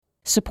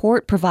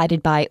Support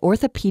provided by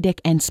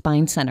Orthopedic and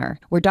Spine Center,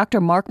 where Dr.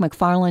 Mark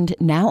McFarland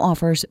now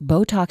offers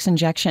Botox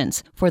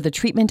injections for the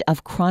treatment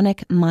of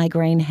chronic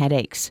migraine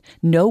headaches.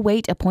 No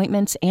wait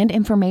appointments and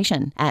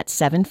information at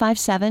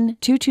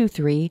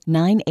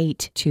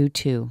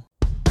 757-223-9822.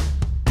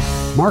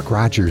 Mark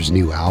Rogers'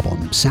 new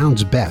album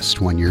sounds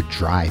best when you're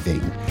driving.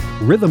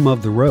 Rhythm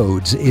of the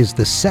Roads is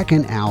the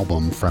second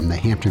album from the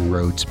Hampton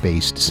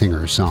Roads-based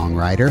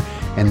singer-songwriter,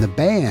 and the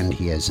band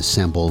he has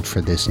assembled for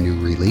this new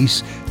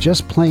release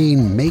just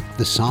plain make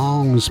the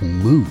songs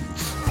move.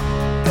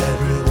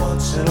 Every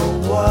once in a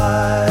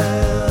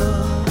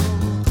while,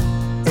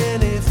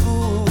 any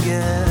fool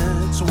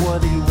gets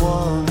what he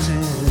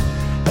wanted.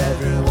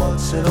 Every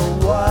once in a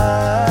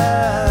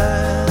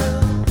while,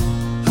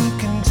 who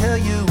can tell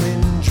you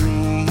when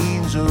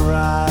dreams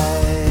arrive?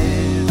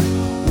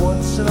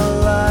 Once in a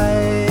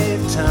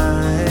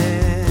lifetime,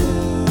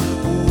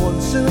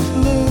 once in a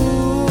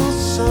blue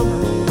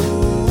summer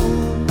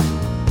moon,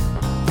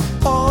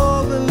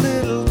 all the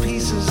little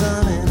pieces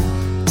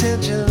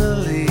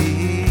unintentionally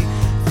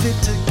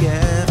fit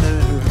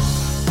together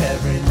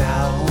every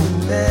now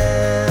and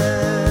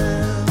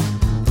then.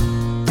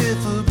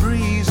 If a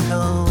breeze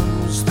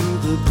comes through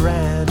the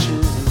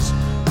branches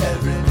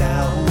every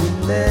now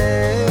and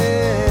then,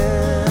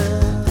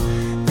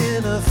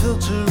 in a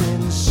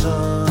filtering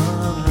sunlight.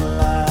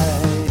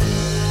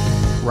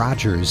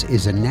 Rogers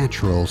is a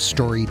natural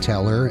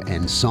storyteller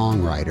and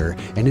songwriter,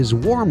 and his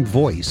warm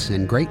voice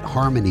and great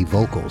harmony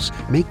vocals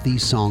make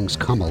these songs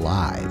come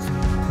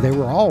alive. They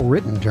were all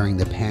written during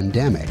the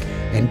pandemic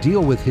and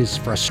deal with his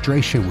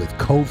frustration with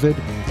COVID,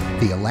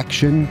 the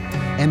election,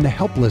 and the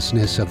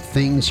helplessness of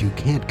things you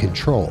can't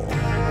control.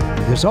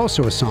 There's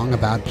also a song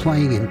about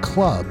playing in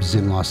clubs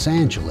in Los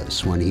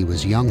Angeles when he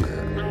was younger.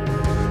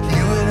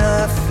 You and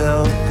I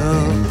felt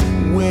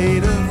the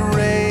weight of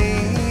rain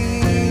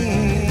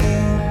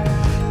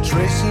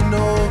tracing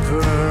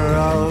over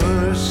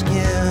our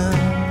skin.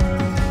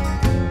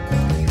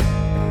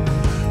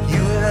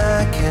 You and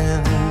I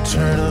can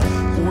turn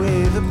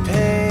away the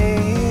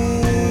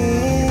pain,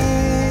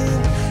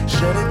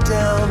 shut it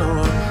down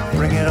or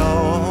bring it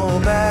all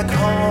back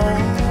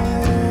home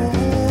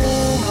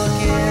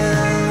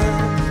again.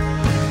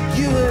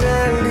 You and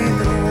I lead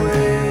the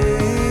way.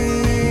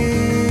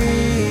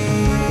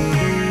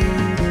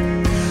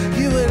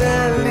 You and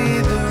I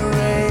lead the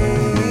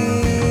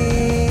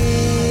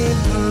rain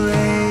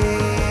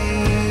parade.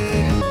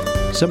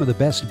 Some of the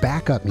best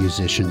backup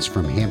musicians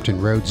from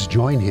Hampton Roads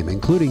join him,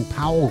 including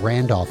Powell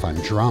Randolph on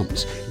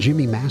drums,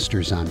 Jimmy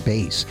Masters on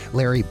bass,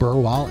 Larry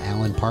Burwell,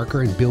 Alan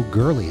Parker, and Bill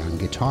Gurley on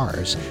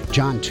guitars,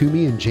 John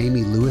Toomey and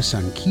Jamie Lewis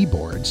on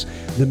keyboards.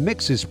 The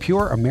mix is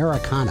pure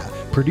Americana,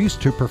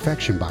 produced to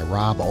perfection by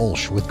Rob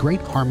Olsch, with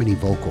great harmony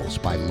vocals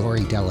by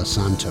Lori Della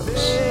Santos.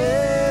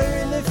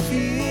 There in the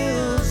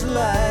fields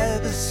lie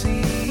the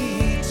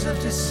seeds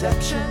of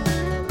deception,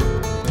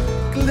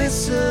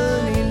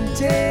 glistening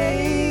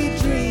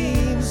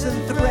daydreams and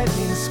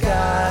threatening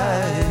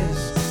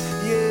skies.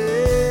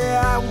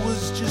 Yeah, I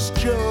was just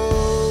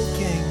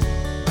joking.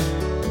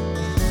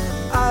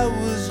 I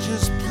was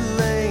just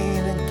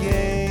playing a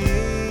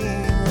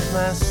game with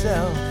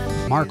myself.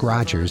 Mark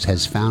Rogers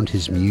has found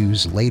his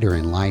muse later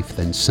in life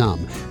than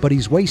some, but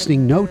he's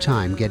wasting no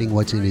time getting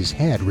what's in his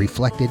head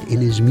reflected in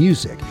his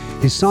music.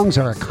 His songs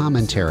are a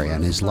commentary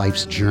on his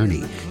life's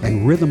journey,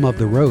 and Rhythm of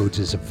the Roads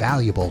is a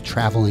valuable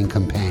traveling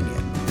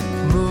companion.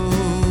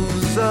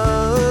 Moves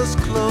us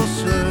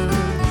closer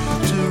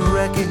to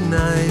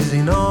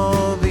recognizing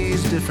all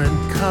these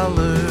different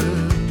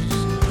colors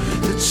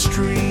that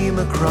stream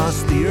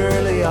across the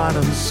early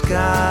autumn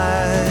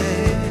sky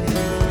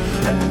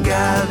and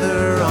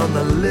gather on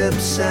the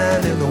lips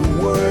and in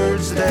the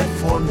words that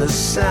form the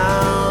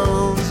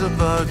sounds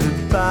of our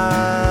goodbye.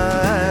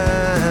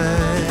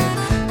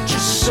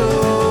 Just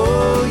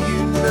so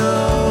you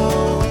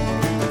know,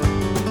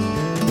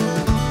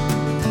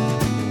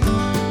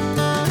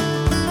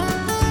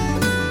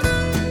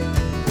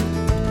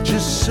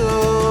 just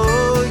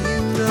so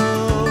you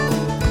know.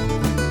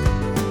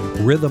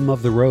 Rhythm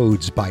of the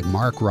Roads by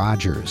Mark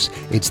Rogers.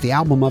 It's the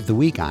album of the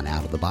week on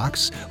Out of the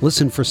Box.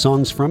 Listen for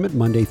songs from it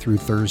Monday through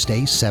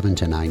Thursday, 7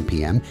 to 9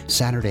 p.m.,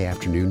 Saturday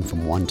afternoon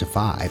from 1 to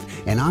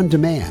 5, and on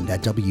demand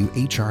at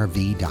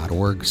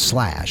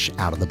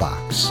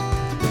whrv.org/outofthebox.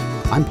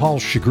 I'm Paul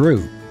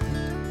Chagru.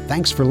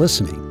 Thanks for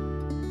listening.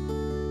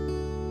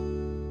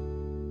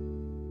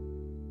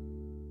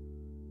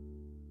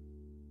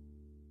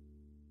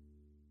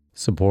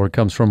 Support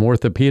comes from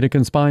Orthopedic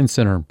and Spine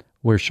Center,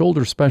 where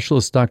shoulder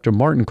specialist Dr.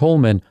 Martin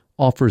Coleman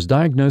offers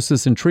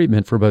diagnosis and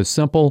treatment for both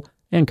simple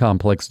and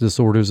complex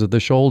disorders of the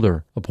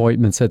shoulder.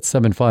 Appointments at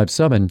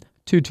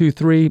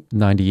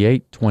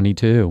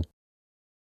 757-223-9822.